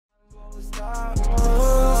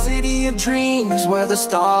of dreams where the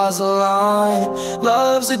stars align.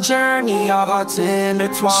 Love's a journey, our hearts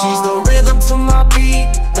intertwine. She's the rhythm to my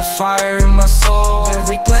beat, the fire in my soul.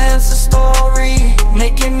 Every glance a story,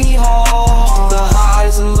 making me whole. The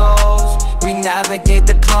highs and lows, we navigate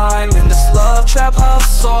the climb. In this love trap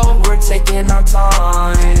hustle, we're taking our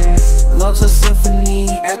time. Love's a symphony,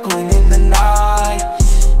 echoing in the night.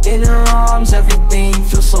 In her arms, everything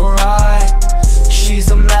feels so right. She's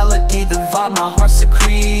a melody, the vibe my heart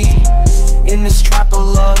secrete. In this trap of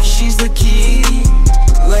love, she's the key.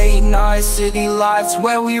 Late night city lights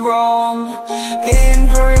where we roam. In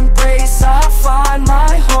her embrace I find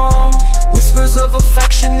my home. Whispers of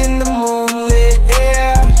affection in the moonlit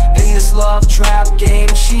air. In this love trap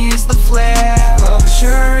game, she's the flare. A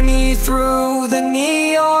journey through the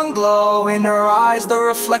neon glow. In her eyes, the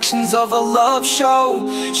reflections of a love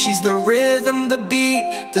show. She's the rhythm, the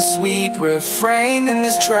beat, the sweet refrain. In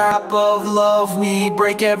this trap of love, we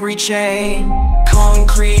break every chain.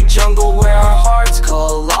 Concrete jungle where our hearts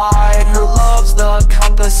collide. Her love's the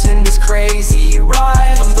compass in this crazy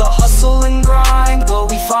ride. From the hustle and grind, though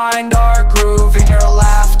we find our groove. In her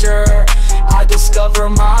laughter, I discover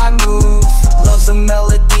my moves. Love's a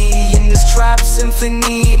melody in this trap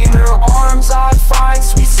symphony. In her arms I find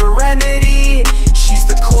sweet serenity. She's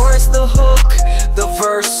the chorus, the hook, the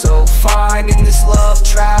verse so fine. In this love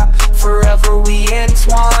trap, forever we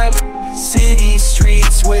entwine. City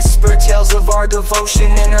streets whisper tales of our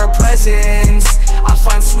devotion. In her presence I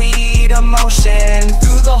find sweet emotion.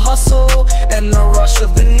 Through the hustle and the rush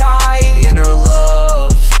of the night. In her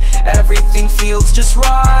love, everything feels just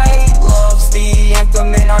right. Love's the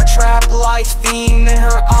anthem in our trap life theme. In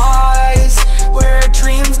her eyes, where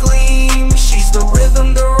dreams gleam. She's the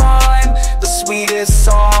rhythm, the rhyme, the sweetest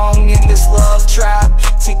song. In this love trap,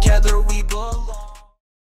 together we belong.